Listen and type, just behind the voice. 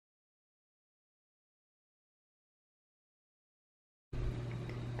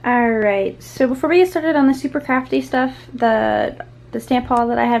Alright, so before we get started on the super crafty stuff, the stamp haul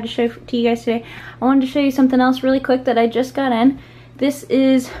that I have to show to you guys today, I wanted to show you something else really quick that I just got in. This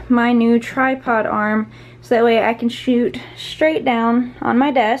is my new tripod arm, so that way I can shoot straight down on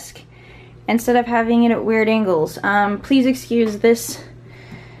my desk instead of having it at weird angles. Please excuse this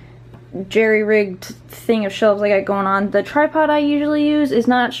jerry-rigged thing of shelves I got going on. The tripod I usually use is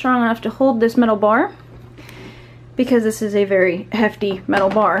not strong enough to hold this metal bar, because this is a very hefty metal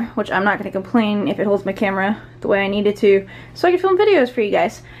bar, which I'm not going to complain if it holds my camera the way I need it to, so I can film videos for you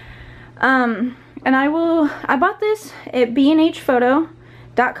guys. And I bought this at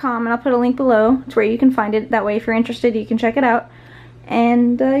bnhphoto.com, and I'll put a link below to where you can find it. That way if you're interested you can check it out.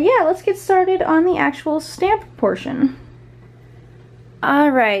 And yeah, let's get started on the actual stamp portion.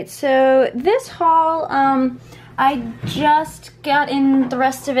 Alright, so this haul, I just got in the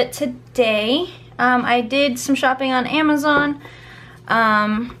rest of it today. I did some shopping on Amazon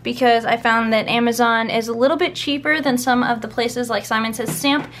because I found that Amazon is a little bit cheaper than some of the places like Simon Says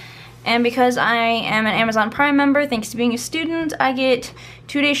Stamp, and because I am an Amazon Prime member, thanks to being a student, I get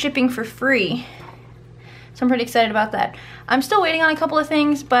 2-day shipping for free. So I'm pretty excited about that. I'm still waiting on a couple of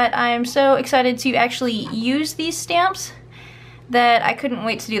things, but I'm so excited to actually use these stamps that I couldn't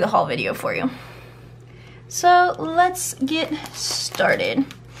wait to do the haul video for you. So let's get started.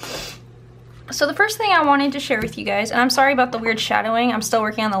 So the first thing I wanted to share with you guys, and I'm sorry about the weird shadowing, I'm still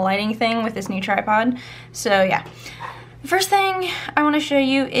working on the lighting thing with this new tripod, so yeah. The first thing I want to show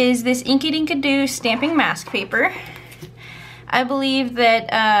you is this Inkadinkado stamping mask paper. I believe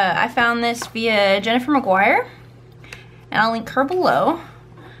that I found this via Jennifer McGuire, and I'll link her below.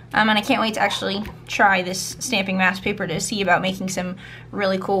 And I can't wait to actually try this stamping mask paper to see about making some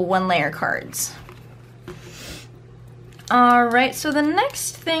really cool one-layer cards. Alright, so the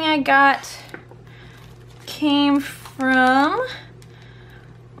next thing I got came from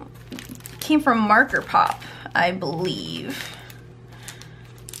Marker Pop, I believe.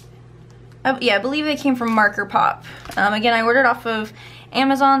 Yeah, I believe they came from Marker Pop. Again, I ordered off of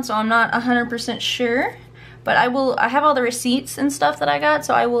Amazon, so I'm not 100% sure. But I have all the receipts and stuff that I got,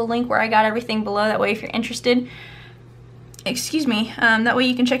 so I will link where I got everything below. That way if you're interested, excuse me, that way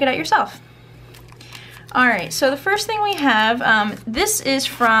you can check it out yourself. Alright, so the first thing we have, this is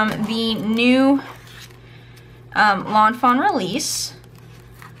from the new Lawn Fawn release.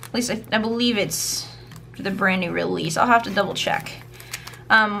 At least I believe it's the brand new release. I'll have to double check.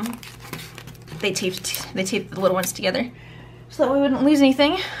 They taped the little ones together so that we wouldn't lose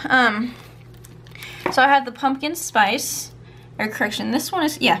anything. So I have the pumpkin spice, or correction, this one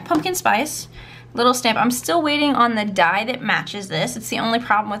is, yeah, pumpkin spice little stamp. I'm still waiting on the die that matches this. It's the only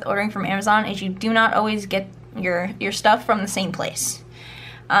problem with ordering from Amazon is you do not always get your stuff from the same place.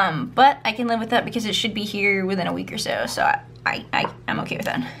 But I can live with that because it should be here within a week or so, so I'm okay with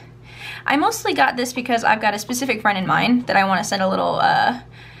that. I mostly got this because I've got a specific friend in mind that I want to send a little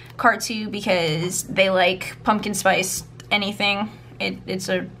card to because they like pumpkin spice anything. It's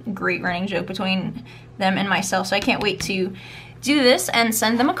a great running joke between them and myself, so I can't wait to do this and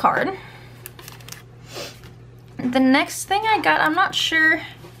send them a card. The next thing I got, I'm not sure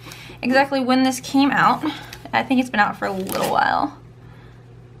exactly when this came out. I think it's been out for a little while.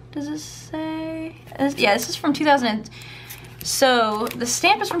 Does this say? Yeah, this is from 2000. So the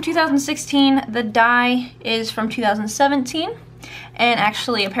stamp is from 2016, the die is from 2017. And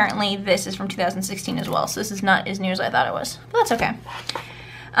actually, apparently, this is from 2016 as well, so this is not as new as I thought it was. But that's okay.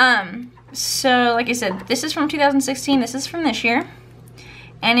 So, like I said, this is from 2016, this is from this year.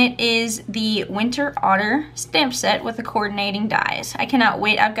 And it is the Winter Otter stamp set with the coordinating dies. I cannot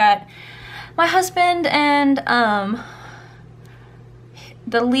wait. I've got my husband and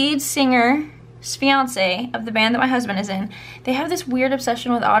the lead singer's fiance of the band that my husband is in. They have this weird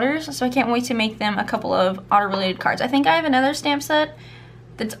obsession with otters, so I can't wait to make them a couple of otter-related cards. I think I have another stamp set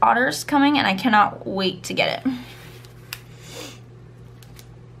that's otters coming, and I cannot wait to get it.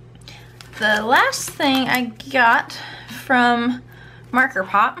 The last thing I got from Marker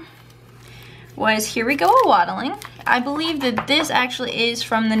Pop was Here We Go A-Waddling. I believe that this actually is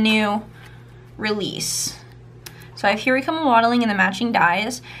from the new release. So I have Here We Come A-Waddling and the matching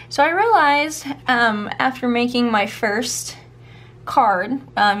dies. So I realized after making my first card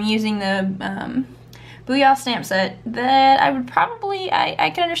using the Booyah stamp set that I would probably,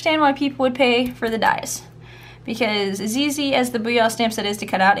 I can understand why people would pay for the dies. Because as easy as the Booyah stamp set is to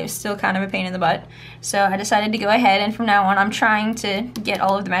cut out, it was still kind of a pain in the butt. So I decided to go ahead, and from now on I'm trying to get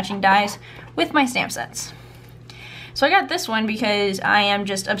all of the matching dies with my stamp sets. So I got this one because I am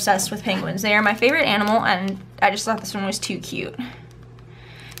just obsessed with penguins. They are my favorite animal, and I just thought this one was too cute.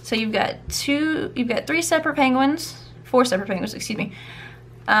 So you've got 4 separate penguins, excuse me.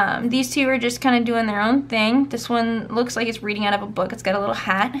 These two are just kind of doing their own thing. This one looks like it's reading out of a book. It's got a little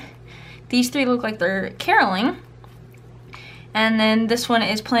hat. These three look like they're caroling. And then this one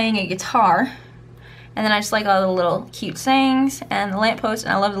is playing a guitar. And then I just like all the little cute sayings and the lamppost,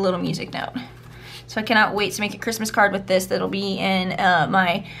 and I love the little music note. So I cannot wait to make a Christmas card with this that'll be in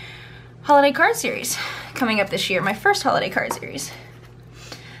my holiday card series coming up this year, my first holiday card series.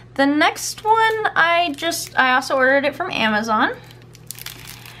 The next one, I also ordered it from Amazon.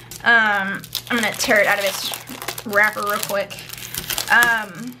 I'm gonna tear it out of its wrapper real quick.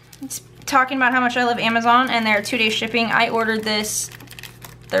 It's talking about how much I love Amazon and their 2-day shipping. I ordered this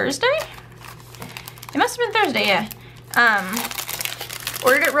Thursday? It must have been Thursday, yeah.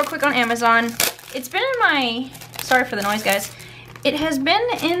 Ordered it real quick on Amazon. It's been in my, sorry for the noise guys. It has been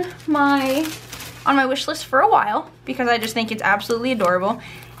in on my wish list for a while because I just think it's absolutely adorable.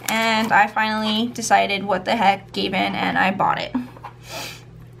 And I finally decided what the heck, gave in, and I bought it.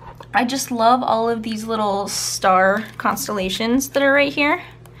 I just love all of these little star constellations that are right here.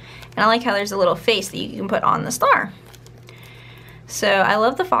 And I like how there's a little face that you can put on the star. So I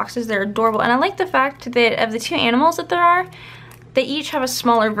love the foxes, they're adorable. And I like the fact that of the two animals that there are, they each have a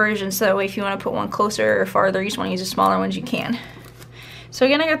smaller version, so that way if you want to put one closer or farther, you just want to use the smaller ones, you can. So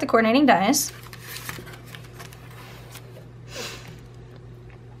again, I got the coordinating dies.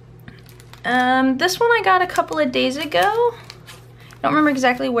 This one I got a couple of days ago. Don't remember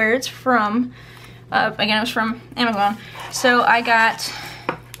exactly where it's from. Again, it was from Amazon. So I got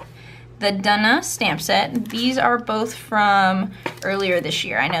the Dun-nuh stamp set. These are both from earlier this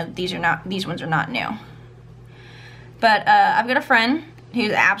year. I know these ones are not new. But I've got a friend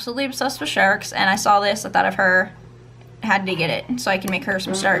who's absolutely obsessed with sharks, and I saw this, I thought of her, had to get it so I can make her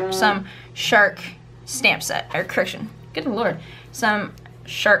some shark stamp set, or correction, good lord, some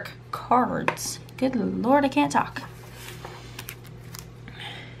shark cards. Good lord, I can't talk.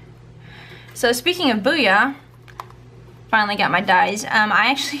 So speaking of Booyah, finally got my dies.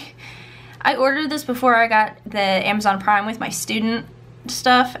 I ordered this before I got the Amazon Prime with my student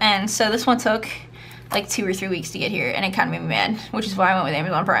stuff, and so this one took like 2 or 3 weeks to get here, and it kind of made me mad, which is why I went with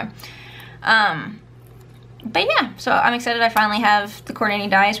Amazon Prime. But yeah, so I'm excited I finally have the coordinating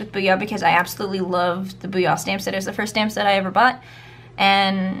dies with Booyah because I absolutely love the Booyah stamp set. It was the first stamp set I ever bought,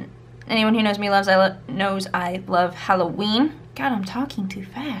 and anyone who knows me knows I love Halloween. God, I'm talking too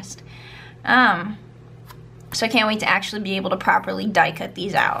fast. So I can't wait to actually be able to properly die cut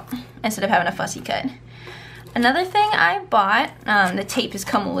these out instead of having a fussy cut. Another thing I bought, the tape has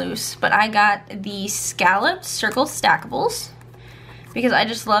come loose, but I got the Scalloped circle stackables because I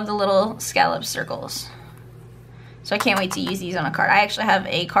just love the little scallop circles. So I can't wait to use these on a card. I actually have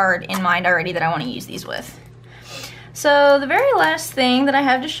a card in mind already that I want to use these with. So the very last thing that I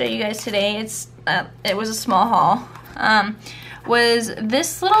have to show you guys today, it was a small haul, was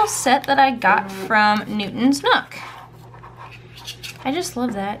this little set that I got from Newton's Nook. I just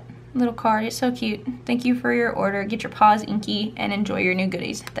love that little card. It's so cute. Thank you for your order. Get your paws inky and enjoy your new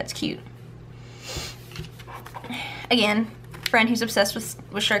goodies. That's cute. Again, friend who's obsessed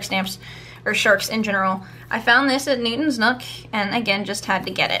with shark stamps, or sharks in general. I found this at Newton's Nook, and again, just had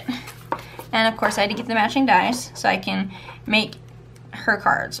to get it. And of course, I had to get the matching dies so I can make her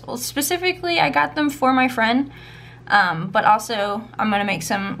cards. Well, specifically, I got them for my friend, but also I'm gonna make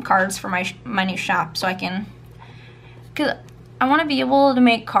some cards for my new shop so I can, cause I want to be able to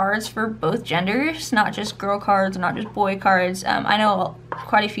make cards for both genders, not just girl cards, not just boy cards. I know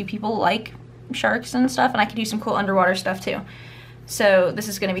quite a few people like sharks and stuff, and I could do some cool underwater stuff too. So this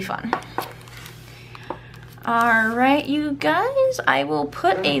is gonna be fun. Alright, you guys, I will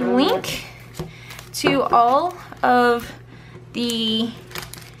put a link to all of the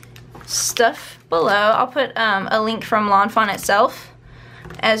stuff below. I'll put a link from Lawn Fawn itself,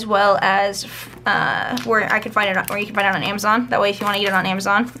 as well as where I can find it, where you can find it on Amazon. That way, if you want to get it on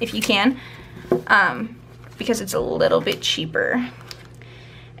Amazon, if you can, because it's a little bit cheaper.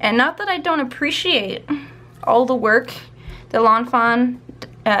 And not that I don't appreciate all the work that Lawn Fawn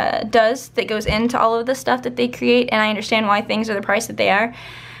does that goes into all of the stuff that they create, and I understand why things are the price that they are,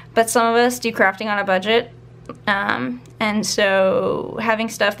 but some of us do crafting on a budget, and so having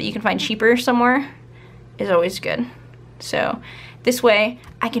stuff that you can find cheaper somewhere is always good. So this way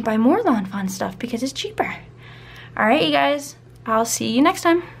I can buy more Lawn Fawn stuff because it's cheaper. Alright, you guys, I'll see you next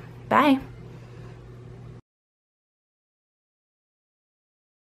time. Bye.